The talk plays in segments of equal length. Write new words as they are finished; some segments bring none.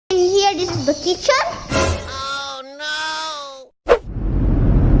of the kitchen? Oh no!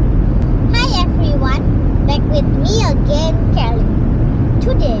 Hi everyone, back with me again, Kelly.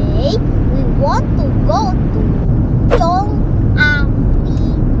 Today, we want to go to Tjong A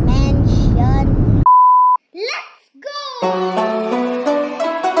Fie Mansion. Let's go!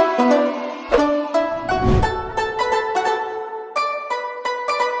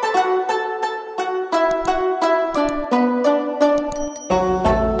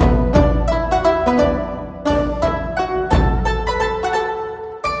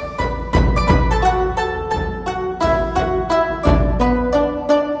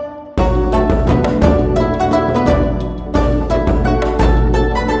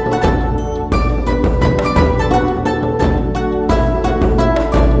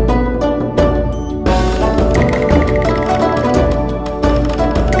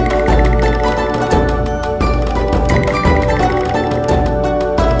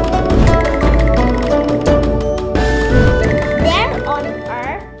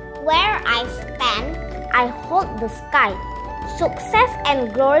 I hold the sky. Success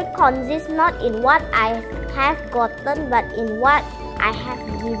and glory consist not in what I have gotten but in what I have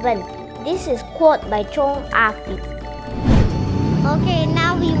given. This is quote by Tjong A Fie. Okay,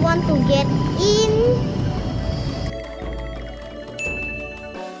 now we want to get in.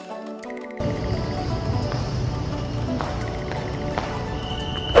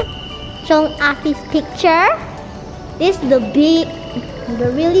 Tjong A Fie's picture. This is the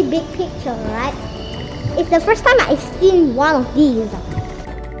really big picture, right? It's the first time I've seen one of these.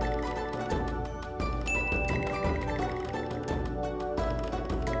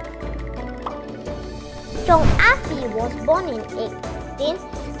 Tjong A Fie was born in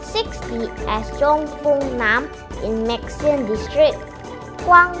 1860 as Tjong Fung Nam in Maxien District,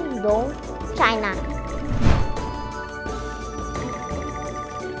 Guangdong, China.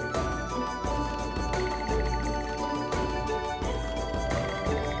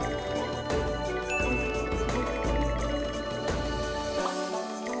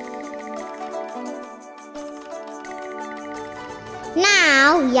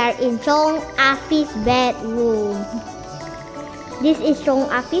 Now we are in Tjong A Fie's bedroom. This is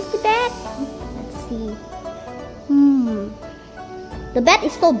Tjong A Fie's bed. Let's see. The bed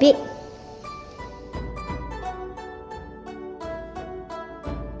is so big.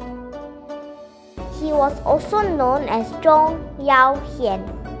 He was also known as Tjong Yiauw Hian.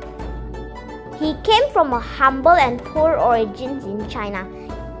 He came from a humble and poor origins in China.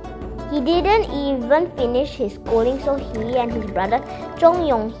 He didn't even finish his schooling, so he and his brother Tjong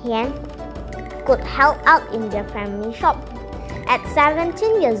Yiauw Hian could help out in their family shop. At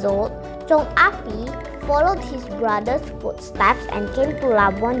 17 years old, Tjong A Fie followed his brother's footsteps and came to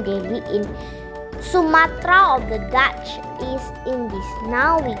Labuan Deli in Sumatra of the Dutch East Indies,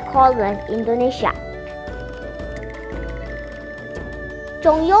 now we call it Indonesia.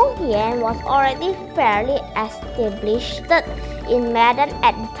 Tjong Yiauw Hian was already fairly established in Medan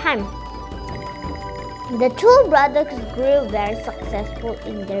at the time. The two brothers grew very successful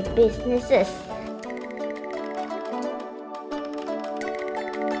in their businesses.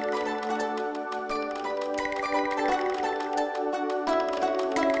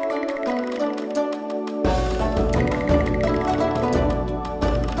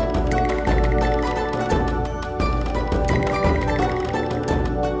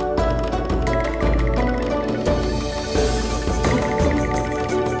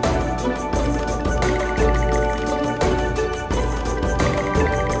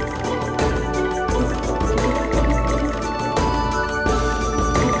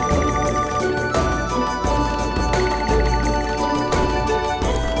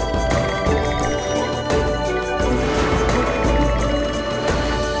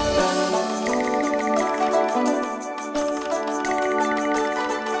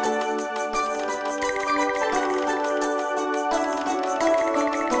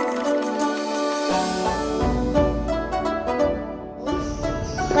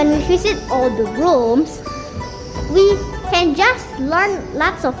 When we visit all the rooms, we can just learn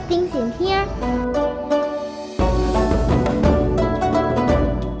lots of things in here.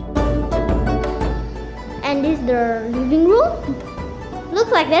 And this is the living room.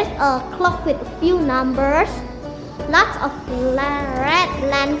 Looks like there's a clock with a few numbers. Lots of red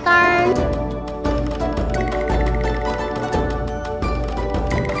lanterns.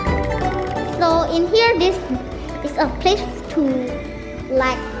 So in here, this is a place to,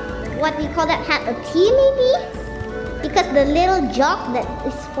 like, what we call that, have a tea maybe, because the little jug that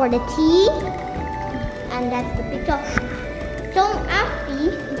is for the tea. And that's the picture of Tjong A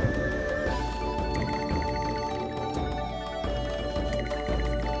Fie.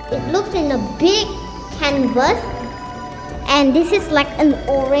 It looks in a big canvas, and this is like an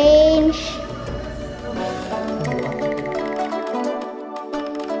orange.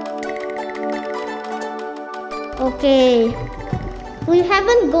 Okay, we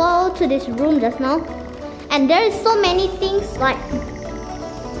haven't go to this room just now, and there is so many things like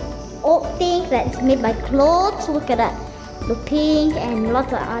old things that's made by clothes. Look at that, the pink and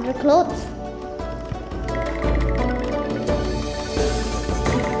lots of other clothes.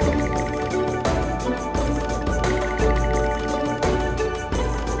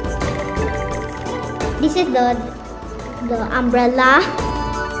 This is the umbrella.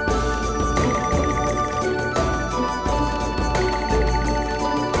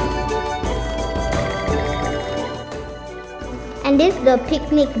 And this is the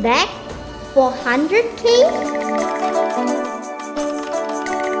picnic bag for 100K.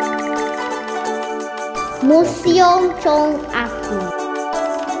 Museum Tjong A Fie.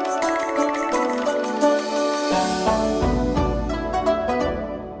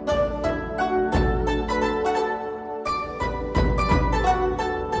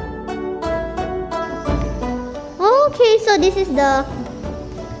 Okay, so this is the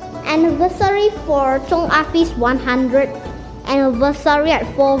anniversary for Tjong A Fie's 100th anniversary at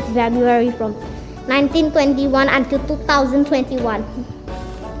 4th February from 1921 until 2021.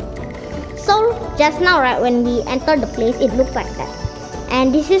 So just now, right, when we entered the place, it looks like that.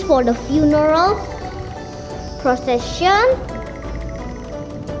 And this is for the funeral procession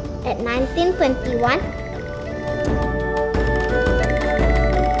at 1921.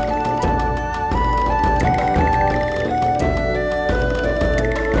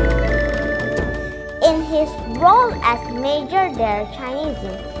 In his role as Major der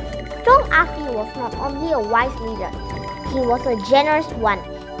Chineezen, Tjong A Fie was not only a wise leader, he was a generous one.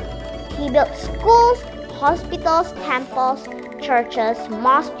 He built schools, hospitals, temples, churches,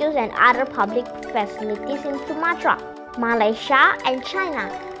 mosques, and other public facilities in Sumatra, Malaysia, and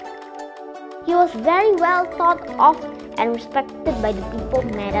China. He was very well thought of and respected by the people of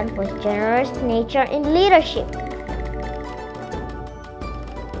Medan for his generous nature in leadership.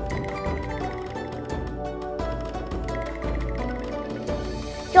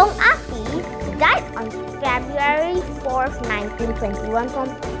 Tjong A Fie died on February 4th, 1921 from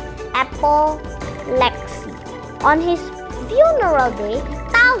apoplexy. On his funeral day,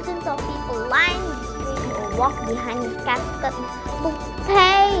 thousands of people lined the streets or walked behind his casket to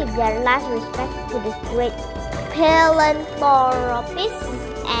pay their last respect to this great philanthropist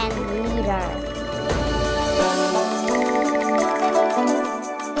and leader.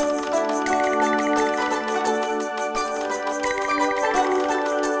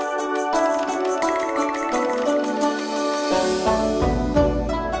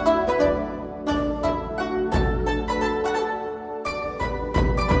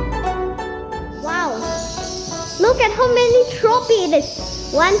 Look at how many trophies it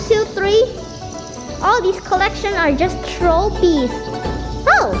is. 1, 2, 3. All these collections are just trophies.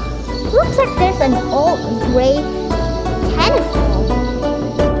 Oh, looks like there's an old gray tennis ball.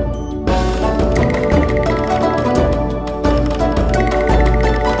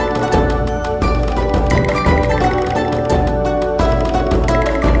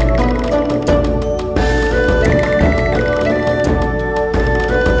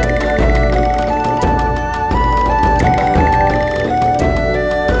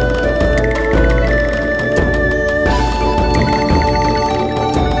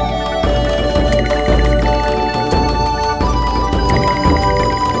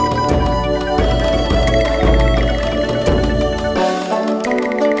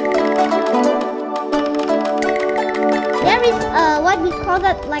 What we call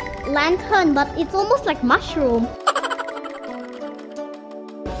that, like lantern, but it's almost like mushroom.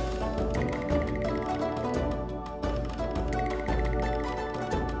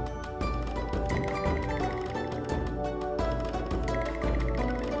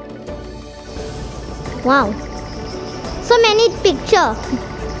 Wow, so many pictures.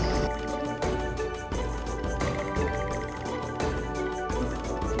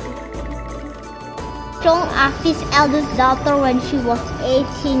 Tjong A Fie's eldest daughter when she was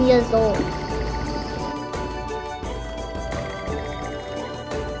 18 years old.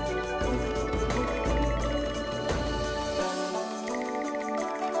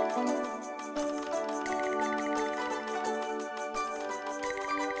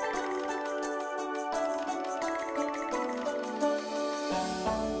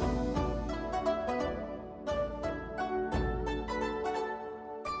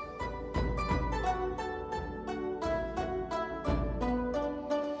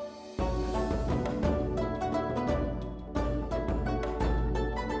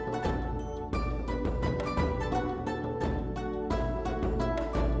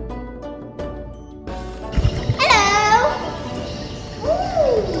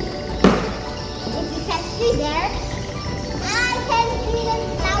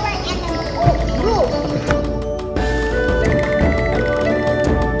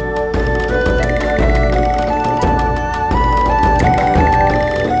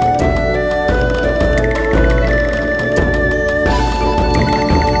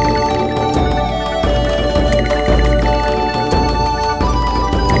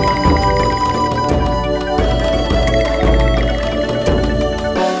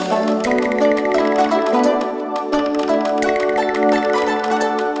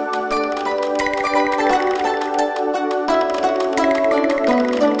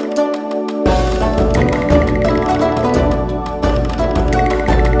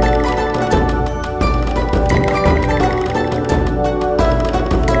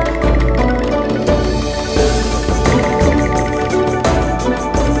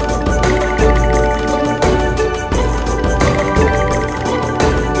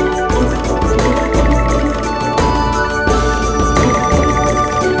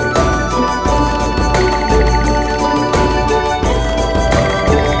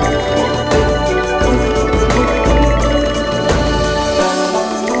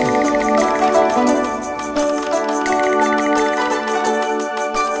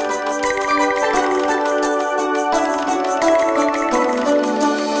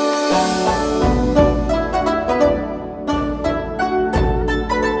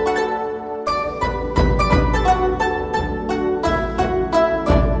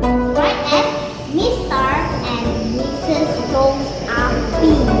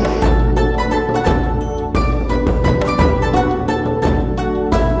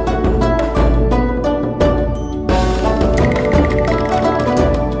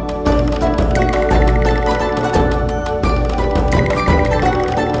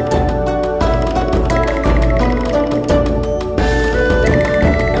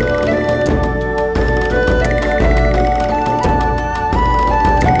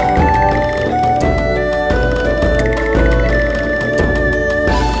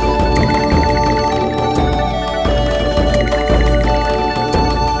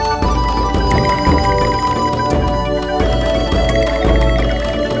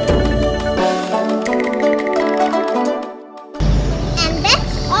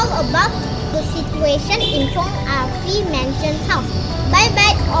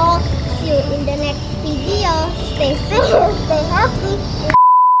 stay safe, stay healthy.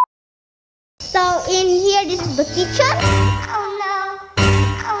 So in here, this is the kitchen.